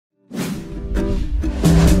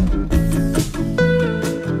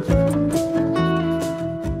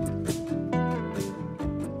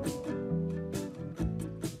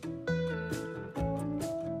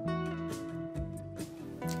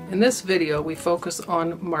In this video, we focus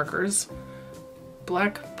on markers,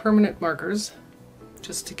 black permanent markers,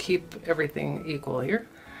 just to keep everything equal here.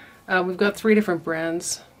 We've got 3 different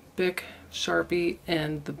brands, Bic, Sharpie,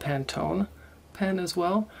 and the Pantone pen as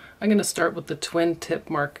well. I'm going to start with the twin tip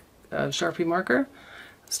Sharpie marker,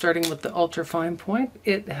 starting with the ultra fine point.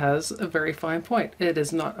 It has a very fine point. It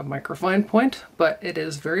is not a microfine point, but it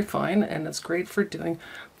is very fine, and it's great for doing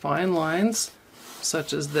fine lines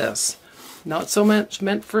such as this. Not so much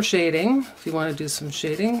meant for shading. If you want to do some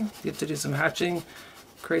shading, you have to do some hatching,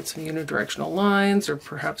 create some unidirectional lines, or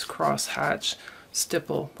perhaps cross hatch,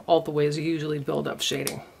 stipple, all the ways you usually build up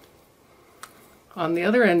shading. On the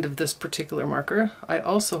other end of this particular marker, I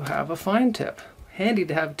also have a fine tip. Handy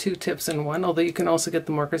to have 2 tips in one, although you can also get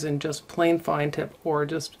the markers in just plain fine tip or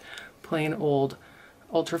just plain old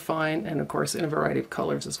ultra fine, and of course in a variety of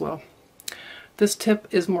colors as well. This tip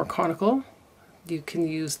is more conical. You can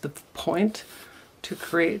use the point to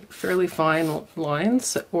create fairly fine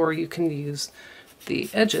lines, or you can use the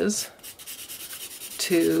edges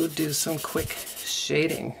to do some quick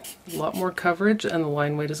shading. A lot more coverage, and the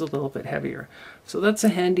line weight is a little bit heavier. So that's a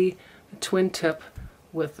handy twin tip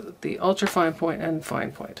with the ultra fine point and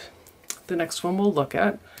fine point. The next one we'll look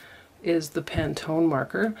at is the Pantone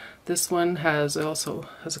marker. This one also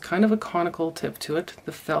has a kind of a conical tip to it.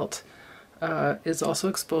 The felt is also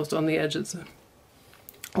exposed on the edges,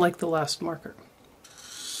 like the last marker.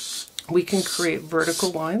 We can create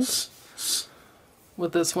vertical lines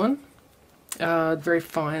with this one. Very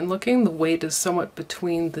fine looking. The weight is somewhat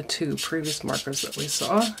between the 2 previous markers that we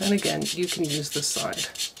saw, and again you can use the side.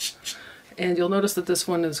 And you'll notice that this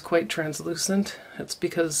one is quite translucent. It's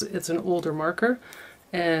because it's an older marker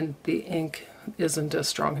and the ink isn't as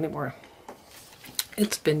strong anymore.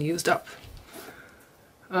 It's been used up.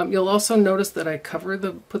 You'll also notice that I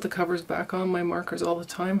put the covers back on my markers all the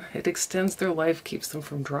time. It extends their life, keeps them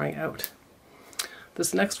from drying out.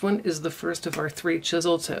 This next one is the first of our 3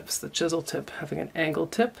 chisel tips. The chisel tip having an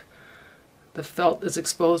angled tip. The felt is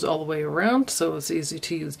exposed all the way around, so it's easy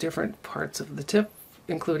to use different parts of the tip,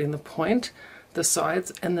 including the point, the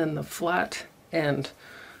sides, and then the flat end.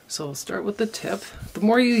 So we'll start with the tip. The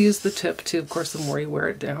more you use the tip too, of course, the more you wear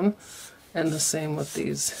it down. And the same with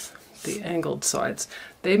the angled sides.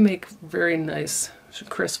 They make very nice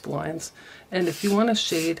crisp lines, and if you want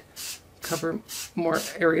to cover more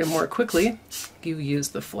area more quickly, you use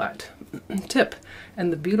the flat tip.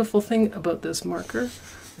 And the beautiful thing about this marker,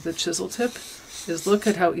 the chisel tip, is look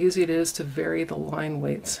at how easy it is to vary the line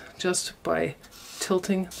weights just by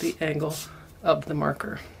tilting the angle of the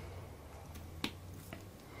marker.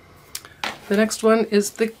 The next one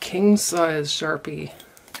is the king size Sharpie.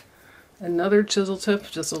 Another chisel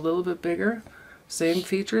tip, just a little bit bigger. Same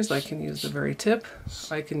features. I can use the very tip,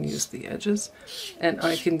 I can use the edges, and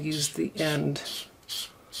I can use the end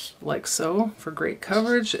like so for great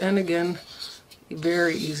coverage. And again,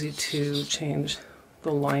 very easy to change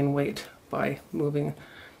the line weight by moving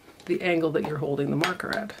the angle that you're holding the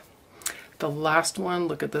marker at. The last one,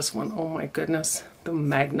 look at this one. Oh my goodness, the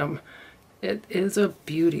Magnum. It is a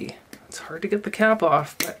beauty. It's hard to get the cap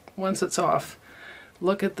off, but once it's off,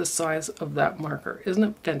 look at the size of that marker. Isn't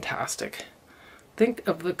it fantastic? Think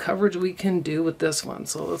of the coverage we can do with this one.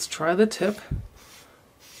 So let's try the tip.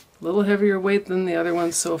 A little heavier weight than the other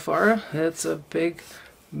ones so far. It's a big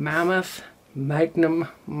mammoth Magnum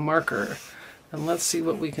marker. And let's see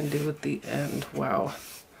what we can do with the end. Wow.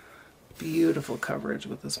 Beautiful coverage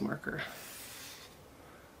with this marker.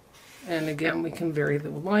 And again, we can vary the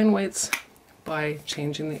line weights by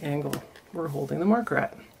changing the angle we're holding the marker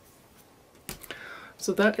at.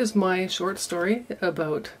 So that is my short story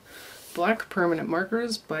about black permanent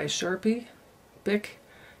markers by Sharpie, Bic,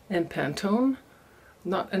 and Pantone.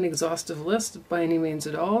 Not an exhaustive list by any means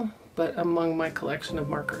at all, but among my collection of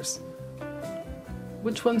markers.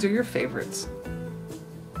 Which ones are your favorites?